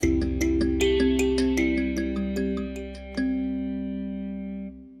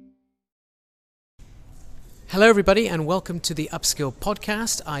Hello, everybody, and welcome to the Upskill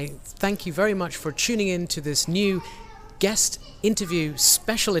podcast. I thank you very much for tuning in to this new guest interview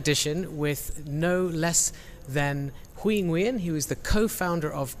special edition with no less than Nguyen, who is the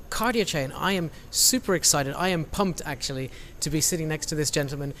co-founder of KardiaChain. I am super excited. I am pumped, actually, to be sitting next to this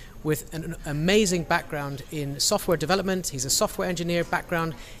gentleman with an amazing background in software development. He's a software engineer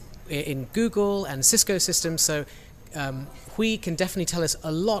background in Google and Cisco systems. So Huy can definitely tell us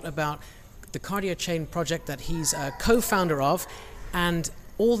a lot about the KardiaChain project that he's a co-founder of, and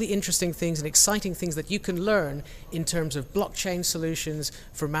all the interesting things and exciting things that you can learn in terms of blockchain solutions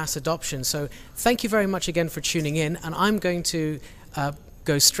for mass adoption. So thank you very much again for tuning in, and I'm going to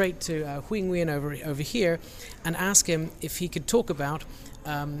go straight to Nguyen over here and ask him if he could talk about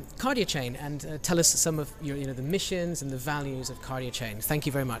KardiaChain and tell us some of the missions and the values of KardiaChain. Thank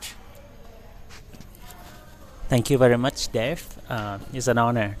you very much. Thank you very much, Dave. It's an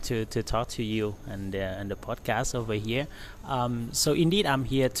honor to talk to you and the podcast over here. So indeed, I'm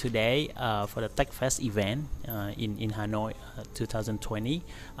here today for the TechFest event in Hanoi 2020.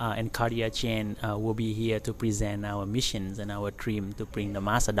 And KardiaChain will be here to present our missions and our dream to bring the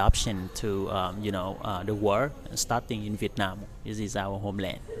mass adoption to the world, starting in Vietnam. This is our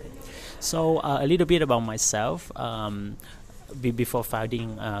homeland. So a little bit about myself. Before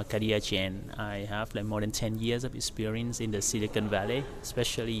founding KardiaChain, I have more than 10 years of experience in the Silicon Valley,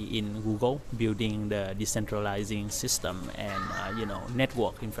 especially in Google, building the decentralizing system and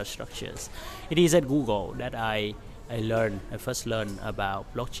network infrastructures. It is at Google that I first learned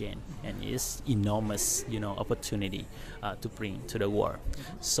about blockchain and its enormous opportunity to bring to the world.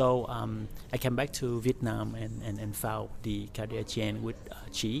 So I came back to Vietnam and found the KardiaChain with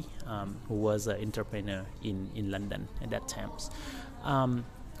Chi, who was an entrepreneur in London at that time.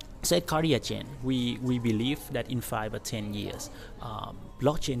 So at KardiaChain, we believe that in 5 or 10 years,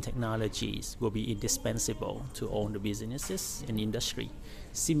 blockchain technologies will be indispensable to all the businesses and industry,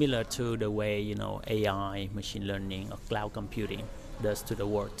 similar to the way AI, machine learning, or cloud computing does to the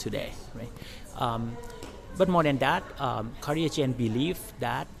world today, right? But more than that, KardiaChain believes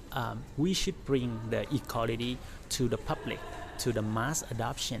that we should bring the equality to the public, to the mass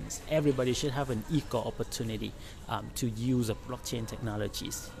adoptions. Everybody should have an equal opportunity to use the blockchain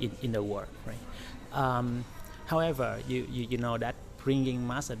technologies in the world, right? However, you know that bringing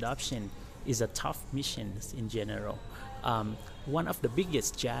mass adoption is a tough mission in general. One of the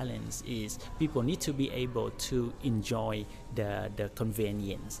biggest challenges is people need to be able to enjoy the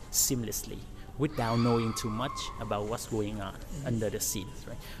convenience seamlessly without knowing too much about what's going on under the scenes,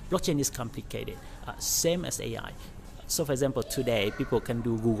 right? Blockchain is complicated, same as AI. So for example, today people can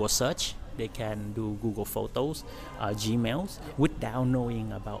do Google search, they can do Google Photos, Gmails, without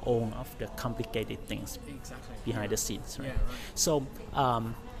knowing about all of the complicated things behind the scenes, right? Yeah,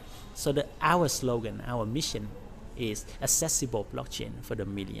 right. So our slogan, our mission is accessible blockchain for the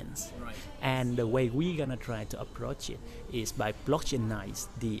millions. Right. And the way we're gonna try to approach it is by blockchainize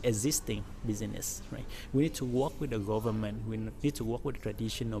the existing business, right? We need to work with the government, we need to work with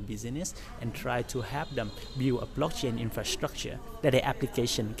traditional business and try to have them build a blockchain infrastructure that the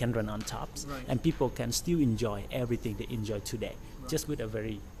application can run on top, right, and people can still enjoy everything they enjoy today, right, just with a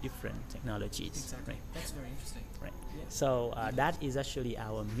very different technologies. Exactly. Right? That's very interesting. Right. Yeah. So that is actually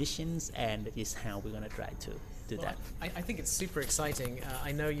our missions, and that is how we're gonna try to do that. I think it's super exciting.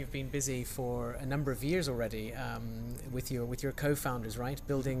 I know you've been busy for a number of years already with your co-founders, right,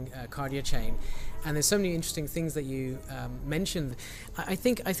 building KardiaChain, and there's so many interesting things that you mentioned. I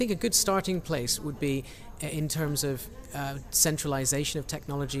think a good starting place would be in terms of centralization of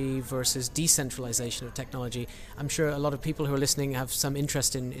technology versus decentralization of technology. I'm sure a lot of people who are listening have some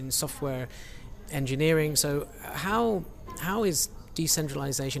interest in software engineering. So how is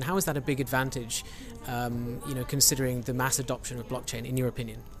decentralization, how is that a big advantage, considering the mass adoption of blockchain, in your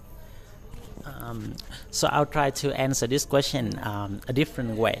opinion? So I'll try to answer this question a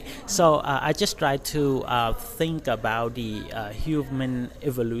different way. So I just try to think about the human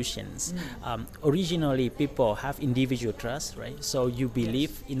evolutions. Originally, people have individual trust, right? So you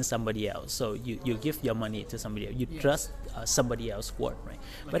believe in somebody else. So you give your money to somebody else. You trust somebody else's word, right?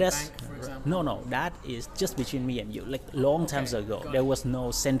 Like but that's bank, for example. no, that is just between me and you. Like long times ago, there was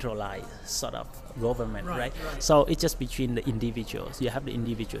no centralized sort of government, right? So it's just between the individuals. You have the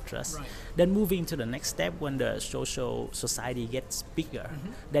individual trust. Right. Then moving to the next step, when the society gets bigger,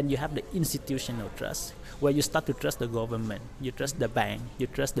 then you have the institutional trust, where you start to trust the government, you trust the bank, you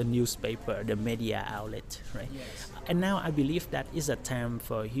trust the newspaper, the media outlet, right? Yes. And now I believe that is a time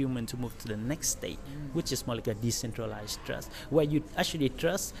for human to move to the next state, which is more like a decentralized trust, where you actually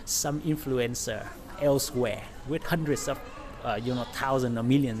trust some influencer elsewhere with hundreds of thousands or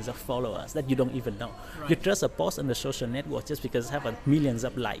millions of followers that you don't even know. Right. You trust a post on the social network just because it have a millions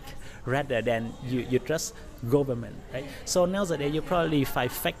of likes, rather than you trust government, right? So nowadays you probably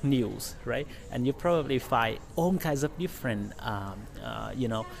find fake news, right? And you probably find all kinds of different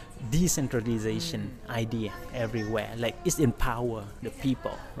decentralization idea everywhere. Like it's empower the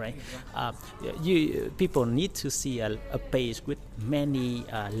people, right? People need to see a page with many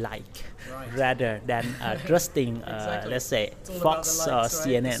rather than trusting Exactly. let's say Fox or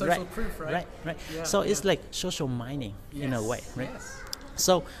CNN, right? Proof, Right. Yeah, So it's like social mining in a way, right? Yes.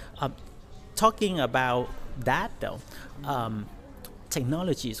 So talking about that though,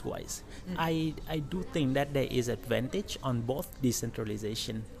 technologies wise, I do think that there is advantage on both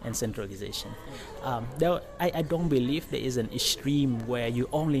decentralization and centralization. Though I don't believe there is an extreme where you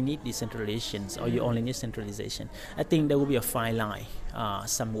only need decentralization or you only need centralization. I think there will be a fine line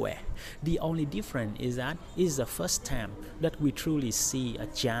somewhere. The only difference is that it's the first time that we truly see a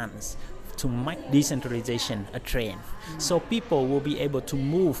chance to make decentralization a trend. So people will be able to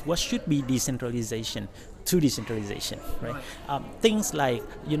move what should be decentralization to decentralization, right? Things like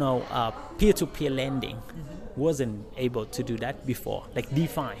peer-to-peer lending wasn't able to do that before. Like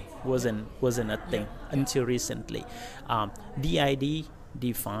DeFi wasn't a thing until recently. DID,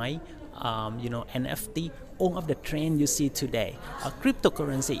 DeFi, NFT, all of the trend you see today.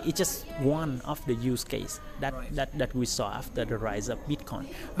 Cryptocurrency is just one of the use case that we saw after the rise of Bitcoin.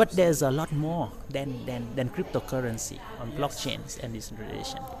 But there's a lot more than cryptocurrency on blockchains and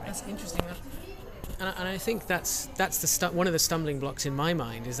decentralization. Right? That's interesting. And I think that's one of the stumbling blocks in my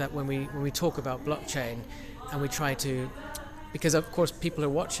mind is that when we talk about blockchain and we try to, because of course people are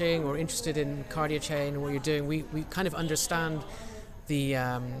watching or interested in KardiaChain and what you're doing, we kind of understand the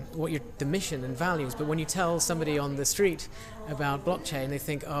mission and values, but when you tell somebody on the street about blockchain, they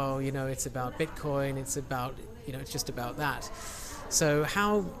think, it's about Bitcoin, it's about it's just about that. So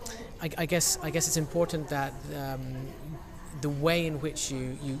how I guess it's important that the way in which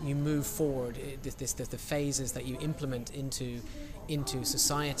you move forward, the phases that you implement into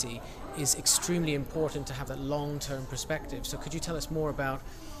society is extremely important to have that long-term perspective. So could you tell us more about,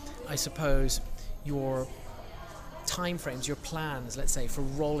 I suppose, your timeframes, your plans, let's say, for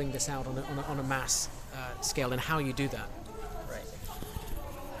rolling this out on a mass scale, and how you do that? Right.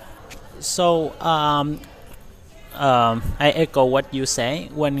 So I echo what you say.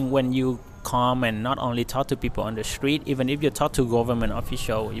 When you come and not only talk to people on the street, even if you talk to government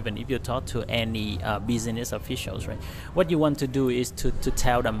officials, even if you talk to any business officials, right? What you want to do is to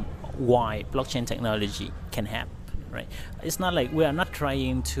tell them why blockchain technology can help. Right. It's not like we are not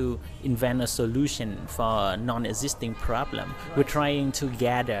trying to invent a solution for a non-existing problem. We're trying to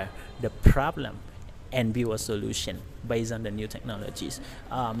gather the problem and build a solution based on the new technologies.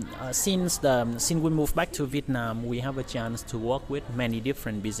 Since we moved back to Vietnam, we have a chance to work with many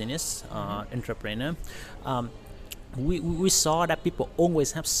different business entrepreneurs. We saw that people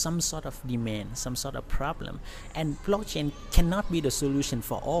always have some sort of demand, some sort of problem, and blockchain cannot be the solution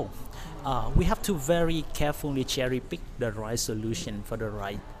for all. We have to very carefully cherry pick the right solution for the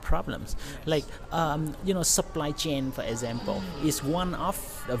right problems. Like supply chain, for example, is one of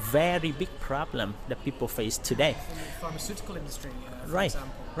the very big problem that people face today. Pharmaceutical industry, for Right.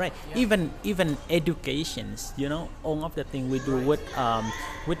 example. Right. Yeah. Even educations, all of the thing we do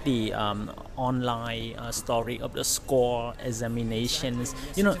with the online story of the score examinations,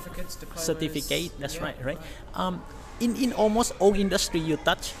 Certificates, diplomas. certificate. That's Yeah. right. In almost all industry you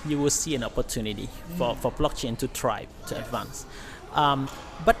touch, you will see an opportunity for blockchain to thrive, to advance.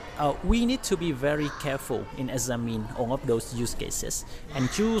 But we need to be very careful in examining all of those use cases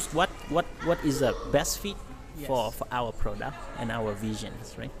and choose what is the best fit for our product and our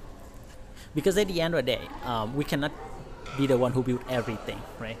visions, right? Because at the end of the day, we cannot be the one who build everything,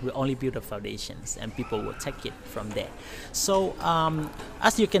 right? We only build the foundations, and people will take it from there. So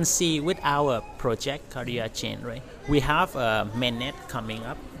as you can see with our project KardiaChain, right, we have a mainnet coming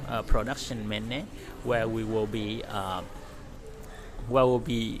up, a production mainnet, where we will be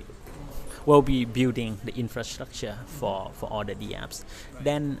we'll be building the infrastructure for all the dApps.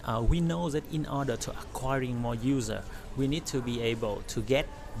 Then we know that in order to acquiring more user, we need to be able to get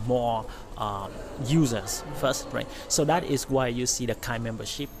more users first, right? So that is why you see the Kai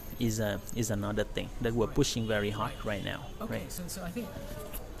membership is another thing that we're pushing very hard right now. Okay, right? so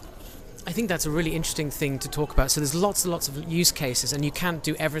I think that's a really interesting thing to talk about. So there's lots and lots of use cases, and you can't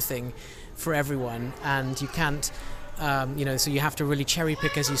do everything for everyone, and you can't. So you have to really cherry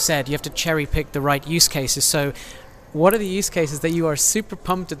pick, as you said. You have to cherry pick the right use cases. So, what are the use cases that you are super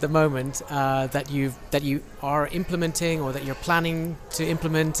pumped at the moment that you are implementing, or that you're planning to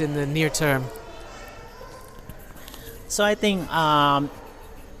implement in the near term? So I think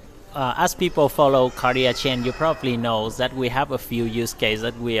as people follow KardiaChain, you probably know that we have a few use cases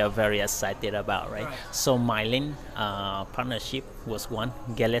that we are very excited about, right? So Mylin partnership was one,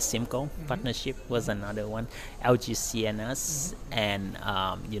 Geles Simco partnership was another one, LG CNS, and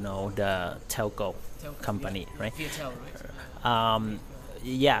the telco company, right? Viettel, right?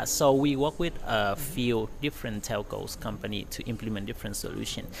 Yeah, so we work with a few different telcos company to implement different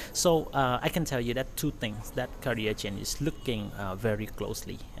solutions. So I can tell you that two things that KardiaChain is looking very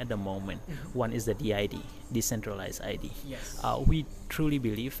closely at the moment. One is the DID, decentralized ID. Yes. We truly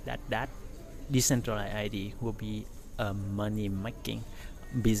believe that decentralized ID will be a money-making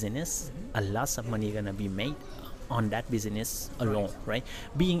business. A lot of money gonna be made on that business alone, right?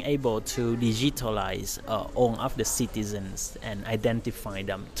 Being able to digitalize all of the citizens and identify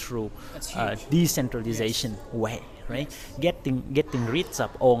them through decentralization way, right? Getting rid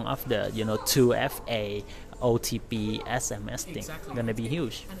of all of the 2FA, OTP, SMS thing, gonna be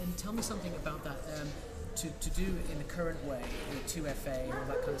huge. And tell me something about that. To do in the current way with 2FA and all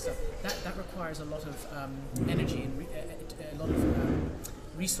that kind of stuff, that requires a lot of energy and a lot of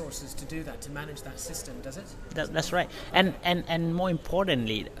resources to do that, to manage that system, does it? That's right. And more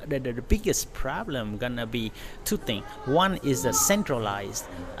importantly, the biggest problem gonna be two things. One is the centralized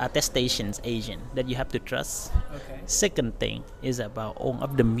attestations agent that you have to trust. Okay. Second thing is about all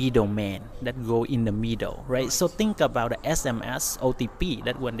of the middlemen that go in the middle, right? So think about the SMS, OTP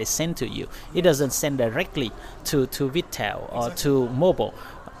that when they send to you, it doesn't send directly to Viettel or to mobile.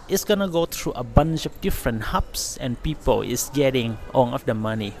 It's gonna go through a bunch of different hubs, and people is getting all of the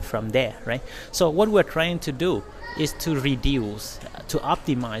money from there, right? So what we're trying to do is to reduce, to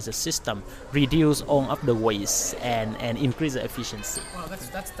optimize the system, reduce all of the waste, and increase the efficiency. Wow,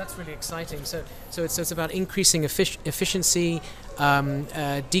 that's really exciting. So it's about increasing efficiency,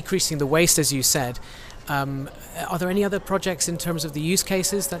 decreasing the waste, as you said. Are there any other projects in terms of the use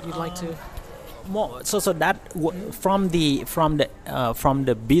cases that you'd like to? More so that from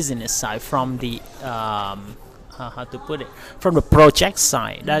the business side, from the how to put it, from the project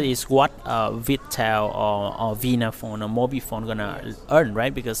side, that is what Viettel or Vinaphone or Mobifone gonna earn,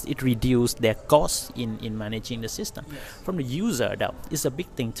 right? Because it reduced their costs in managing the system. Yes. From the user, though, it's a big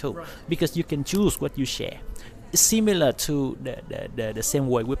thing too, because you can choose what you share. It's similar to the same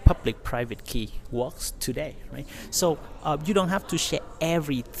way with public-private key works today, right? So you don't have to share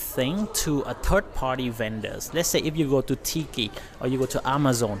everything to a third-party vendors. Let's say if you go to Tiki or you go to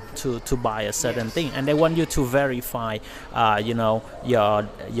Amazon to buy a certain thing, and they want you to verify, your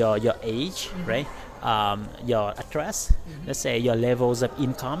age, right? Your address, let's say your levels of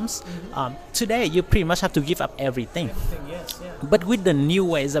incomes. Today, you pretty much have to give up everything. Yes, yeah. But with the new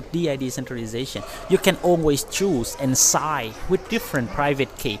ways of DID centralization, you can always choose and sign with different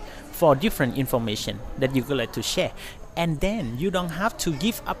private key for different information that you would like to share. And then you don't have to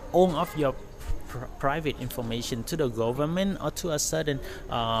give up all of your private information to the government or to a certain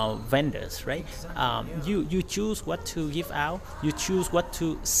vendors, right? You choose what to give out, you choose what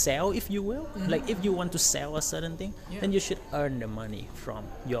to sell, if you will. Like if you want to sell a certain thing, then you should earn the money from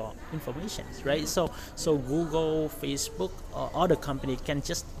your information, right? So Google, Facebook, or other company can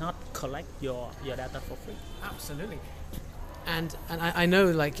just not collect your data for free. Absolutely. And I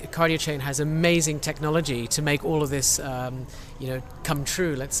know like KardiaChain has amazing technology to make all of this come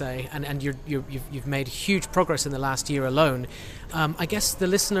true, let's say, and you've made huge progress in the last year alone. I guess the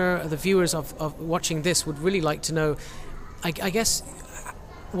listener, the viewers of watching this would really like to know, I guess,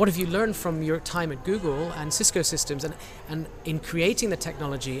 what have you learned from your time at Google and Cisco Systems and in creating the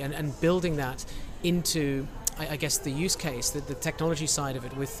technology and building that into, I guess, the use case, the technology side of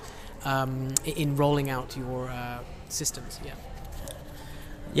it with in rolling out your systems?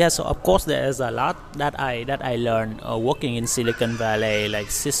 Yeah, so of course there is a lot that I learned working in Silicon Valley,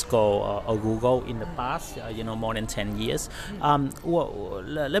 like Cisco or Google in the past, more than 10 years.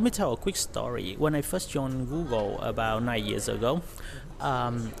 Let me tell a quick story. When I first joined Google about 9 years ago,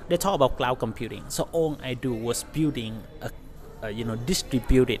 they talk about cloud computing. So all I do was building a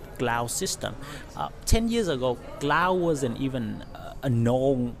distributed cloud system. 10 years ago, cloud wasn't even a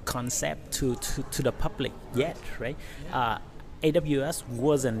known concept to the public yet, right? AWS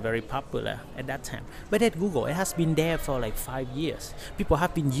wasn't very popular at that time, but at Google it has been there for like 5 years. People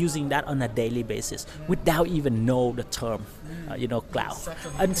have been using that on a daily basis without even know the term cloud,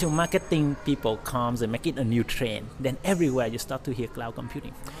 until marketing people comes and make it a new trend. Then everywhere you start to hear cloud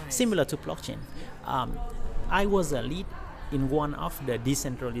computing. Similar to blockchain. I was a lead in one of the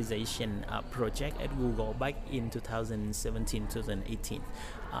decentralization project at Google back in 2017, 2018,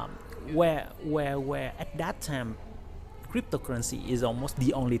 where at that time cryptocurrency is almost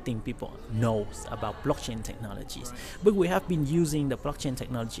the only thing people knows about blockchain technologies. But we have been using the blockchain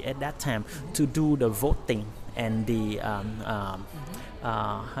technology at that time to do the voting and the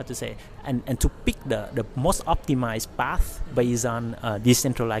how to say, and to pick the most optimized path based on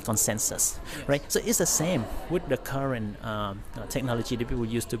decentralized consensus, right? So it's the same with the current technology that people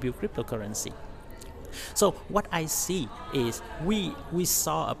use to build cryptocurrency. So what I see is we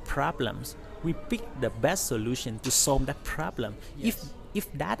saw a problems, we pick the best solution to solve that problem. If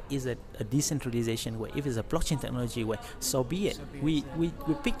that is a decentralization way, if it's a blockchain technology way, so be it. We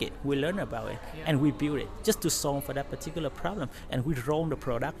pick it, we learn about it, and we build it just to solve for that particular problem, and we roll the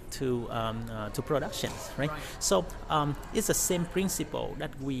product to production, right? So it's the same principle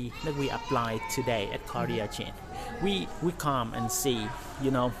that we apply today at KardiaChain. We come and see,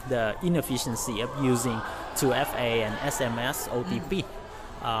 the inefficiency of using 2FA and SMS OTP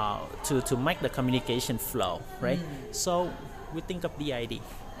to make the communication flow, right? So we think of the ID.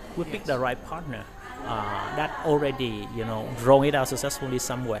 We pick the right partner that already, draw it out successfully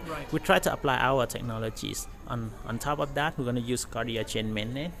somewhere. We try to apply our technologies. On top of that, we're going to use KardiaChain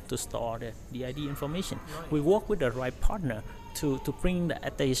mainnet to store the ID information. We work with the right partner to bring the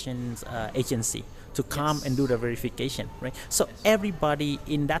attestation agency to come and do the verification, right? So everybody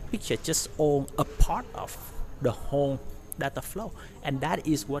in that picture just own a part of the whole data flow, and that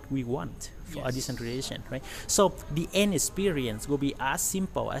is what we want for a decentralization, right? So the end experience will be as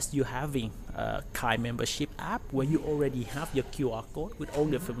simple as you having a Kai membership app where you already have your QR code with all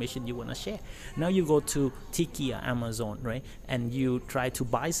the information you want to share. Now you go to Tiki or Amazon, right, and you try to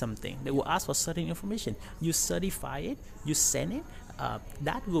buy something. They will ask for certain information. You certify it, you send it.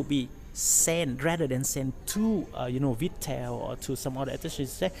 That will be sent rather than send to Vitel or to some other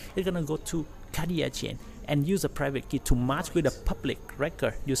attachments. It's gonna go to KardiaChain and use a private key to match with a public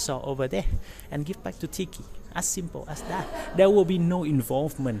record you saw over there and give back to Tiki. As simple as that. There will be no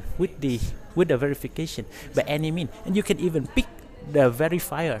involvement with the verification by any means, and you can even pick the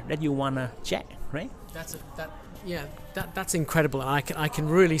verifier that you wanna check, right? That's incredible. I can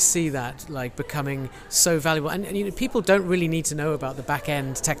really see that like becoming so valuable. And people don't really need to know about the back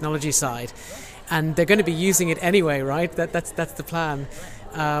end technology side, and they're going to be using it anyway, right? That's the plan.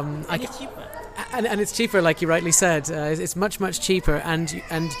 And it's cheaper. And it's cheaper, like you rightly said. It's much cheaper, and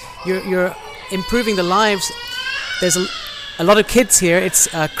you're improving the lives. There's a lot of kids here. It's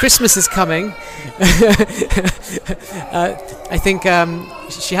Christmas is coming. I think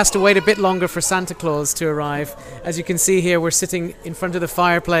she has to wait a bit longer for Santa Claus to arrive. As you can see here, we're sitting in front of the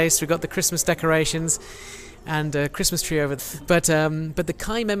fireplace. We've got the Christmas decorations and a Christmas tree over there. But the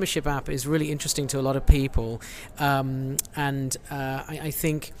Kai membership app is really interesting to a lot of people, and I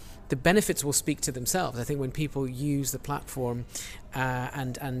think the benefits will speak to themselves. I think when people use the platform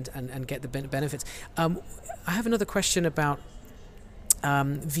and get the benefits. I have another question about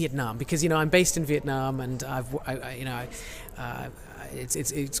Vietnam, because I'm based in Vietnam, and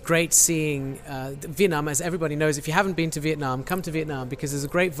it's great seeing Vietnam. As everybody knows, if you haven't been to Vietnam, come to Vietnam, because there's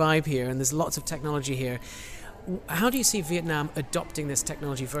a great vibe here and there's lots of technology here. How do you see Vietnam adopting this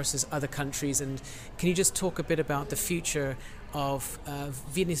technology versus other countries? And can you just talk a bit about the future of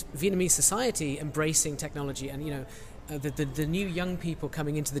Vietnamese society embracing technology, and the new young people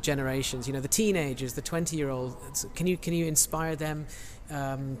coming into the generations, the teenagers, the 20-year-olds? Can you inspire them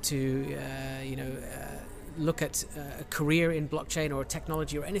to look at a career in blockchain or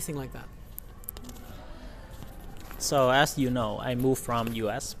technology or anything like that? So as you know, I moved from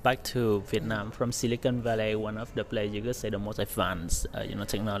US back to Vietnam from Silicon Valley, one of the places you could say the most advanced,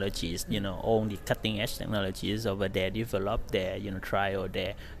 technologies, all the cutting edge technologies over there, developed there, trial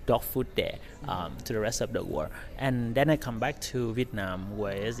there, dog food there, to the rest of the world. And then I come back to Vietnam,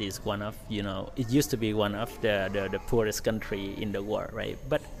 where it is one of, it used to be one of the poorest country in the world, right?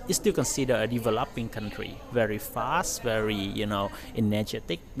 But it's still considered a developing country, very fast, very,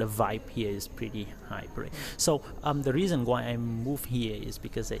 energetic. The vibe here is pretty high, right? So the reason why I moved here is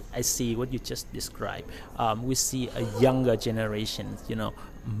because I see what you just described. We see a younger generation,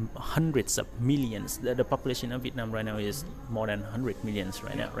 hundreds of millions. The population of Vietnam right now is more than 100 millions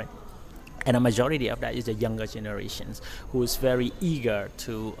right now, right? And a majority of that is the younger generations who is very eager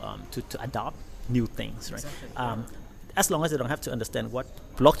to adopt new things, right? Exactly. As long as they don't have to understand what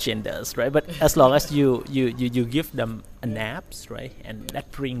blockchain does, right? But as long as you give them an apps, right, and that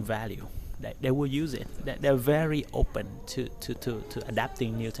bring value, they will use it. They're very open to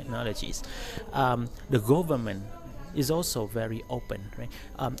adapting new technologies. The government is also very open, right?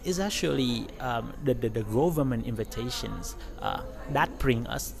 It's actually the government invitations that bring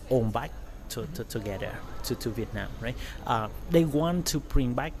us on back together to Vietnam, right? They want to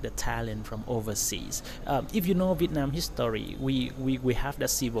bring back the talent from overseas. If you know Vietnam history, we have the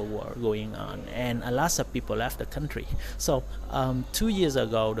civil war going on, and a lot of people left the country. So 2 years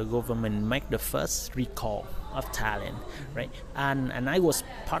ago, the government made the first recall of talent, right? And I was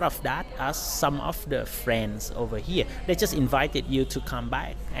part of that, as some of the friends over here, they just invited you to come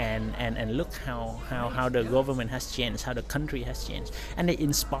back and look how the government has changed, how the country has changed, and they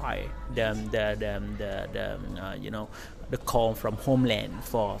inspire the call from homeland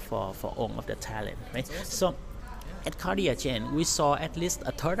for all of the talent, right? So at KardiaChain, we saw at least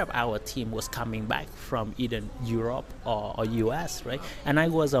a third of our team was coming back from either Europe or US, right? And I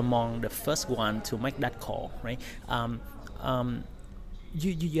was among the first one to make that call, right?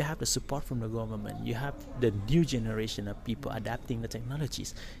 You have the support from the government. You have the new generation of people adapting the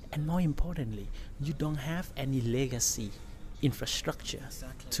technologies, and more importantly, you don't have any legacy infrastructure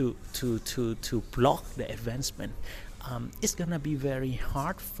to block the advancement. It's gonna be very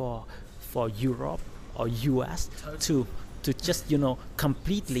hard for Europe or US to just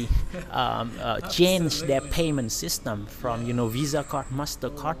completely change their payment system from Visa card,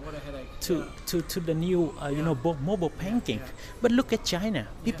 MasterCard to the new mobile banking. But look at China.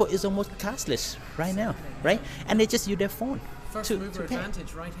 People is almost cashless right now, right? And they just use their phone to pay.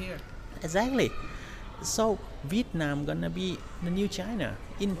 Advantage right here. Exactly. So Vietnam gonna be the new China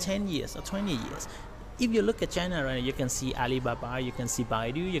in 10 years or 20 years. If you look at China right now, you can see Alibaba, you can see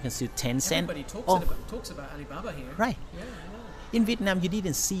Baidu, you can see Tencent. Everybody talks about Alibaba here. Right. Yeah. In Vietnam, you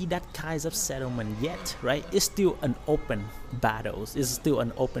didn't see that kind of settlement yet, right? It's still an open battle. It's still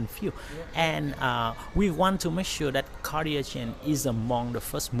an open field. Yeah. And we want to make sure that KardiaChain is among the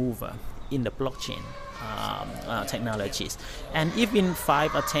first mover in the blockchain technologies. And if in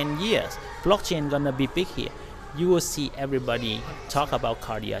 5 or 10 years, blockchain gonna be big here, you will see everybody talk about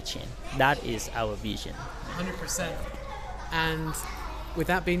KardiaChain. That is our vision. 100%. And with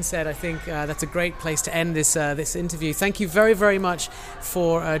that being said, I think that's a great place to end this interview. Thank you very, very much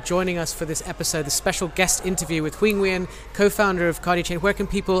for joining us for this episode, the special guest interview with Nguyen, co-founder of KardiaChain. Where can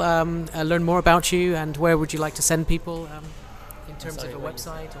people learn more about you, and where would you like to send people in terms of a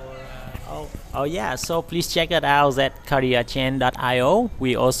website or? Oh yeah, so please check it out at KardiaChain.io.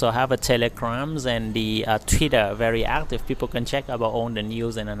 We also have a Telegrams and the Twitter, very active. People can check about all the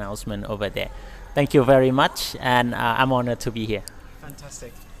news and announcement over there. Thank you very much, and I'm honored to be here.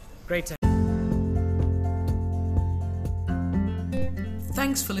 Fantastic. Great to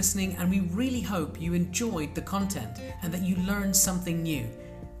Thanks for listening, and we really hope you enjoyed the content and that you learned something new.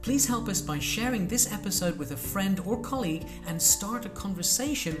 Please help us by sharing this episode with a friend or colleague and start a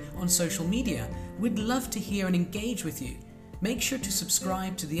conversation on social media. We'd love to hear and engage with you. Make sure to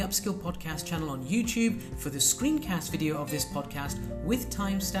subscribe to the Upskill Podcast channel on YouTube for the screencast video of this podcast with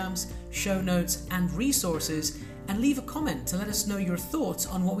timestamps, show notes, and resources, and leave a comment to let us know your thoughts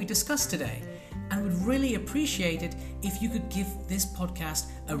on what we discussed today. And would really appreciate it if you could give this podcast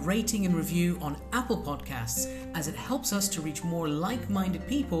a rating and review on Apple Podcasts, as it helps us to reach more like-minded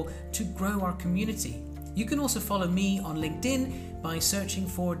people to grow our community. You can also follow me on LinkedIn by searching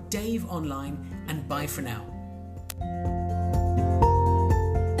for Dave Online, and bye for now.